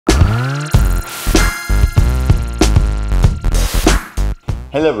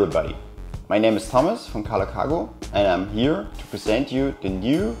Hello everybody, my name is Thomas from Carla Cargo and I'm here to present you the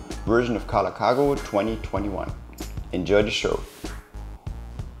new version of Carla Cargo 2021. Enjoy the show!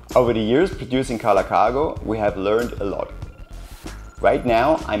 Over the years producing Carla Cargo, we have learned a lot. Right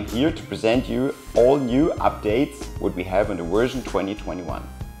now I'm here to present you all new updates what we have in the version 2021.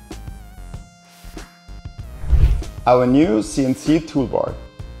 Our new CNC toolbar.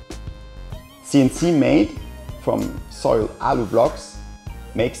 CNC made from soil alu blocks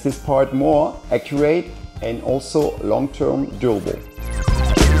makes this part more accurate and also long-term durable.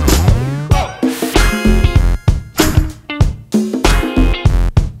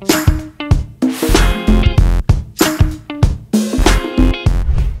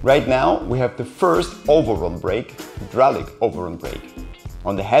 Right now we have the first overrun brake, hydraulic overrun brake,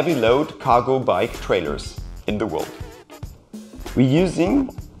 on the heavy load cargo bike trailers in the world. We're using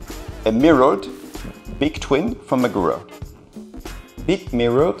a mirrored big twin from Mudguard. Big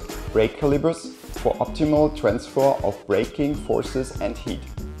mirrored brake calibers for optimal transfer of braking forces and heat.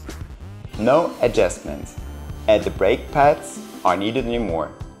 No adjustments at the brake pads are needed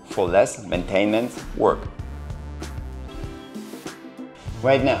anymore for less maintenance work.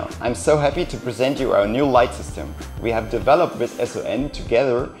 Right now, I'm so happy to present you our new light system. We have developed with SON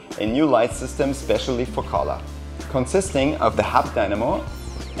together a new light system specially for Carla, consisting of the hub dynamo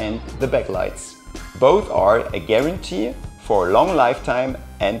and the backlights. Both are a guarantee for a long lifetime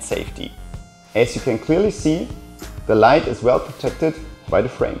and safety. As you can clearly see, the light is well protected by the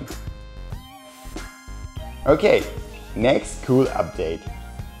frame. Okay, next cool update.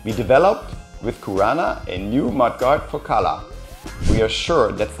 We developed with Curana a new Mudguard for Carla. We are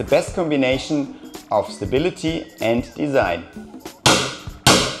sure that's the best combination of stability and design.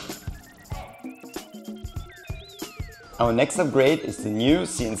 Our next upgrade is the new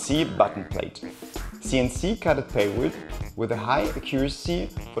CNC button plate. CNC cutted plywood with a high accuracy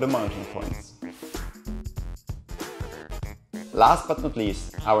for the mounting points. Last but not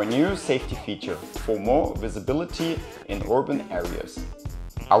least, our new safety feature for more visibility in urban areas.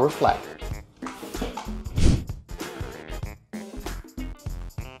 Our flag.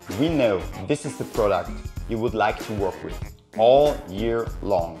 We know this is the product you would like to work with all year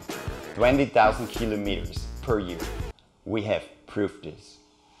long. 20,000 kilometers per year. We have proved this.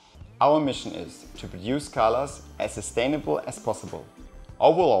 Our mission is to produce CARLAs as sustainable as possible.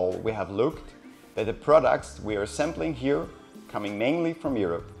 Overall, we have looked that the products we are sampling here coming mainly from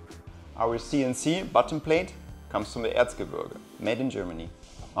Europe. Our CNC button plate comes from the Erzgebirge, made in Germany.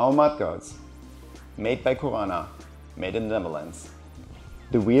 Our mudguards, made by Curana, made in the Netherlands.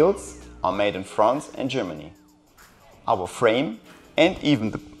 The wheels are made in France and Germany. Our frame and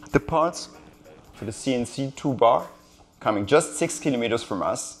even the parts for the CNC Tow bar coming just 6 kilometers from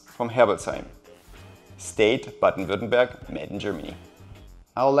us, from Herbolzheim, State Baden-Württemberg, made in Germany.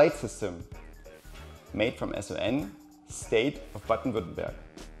 Our light system, made from SON, State of Baden-Württemberg,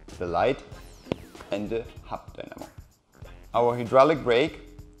 the light and the hub dynamo. Our hydraulic brake,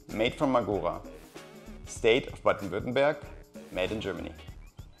 made from Magora, State of Baden-Württemberg, made in Germany.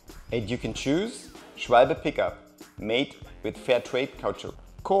 And you can choose Schwalbe pickup, made with fair trade caoutchouc.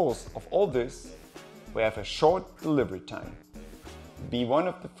 Because of all this, we have a short delivery time. Be one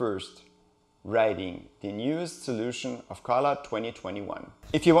of the first riding the newest solution of Carla 2021.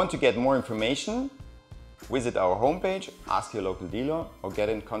 If you want to get more information, visit our homepage, ask your local dealer or get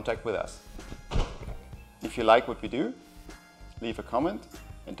in contact with us. If you like what we do, leave a comment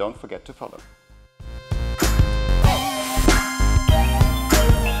and don't forget to follow.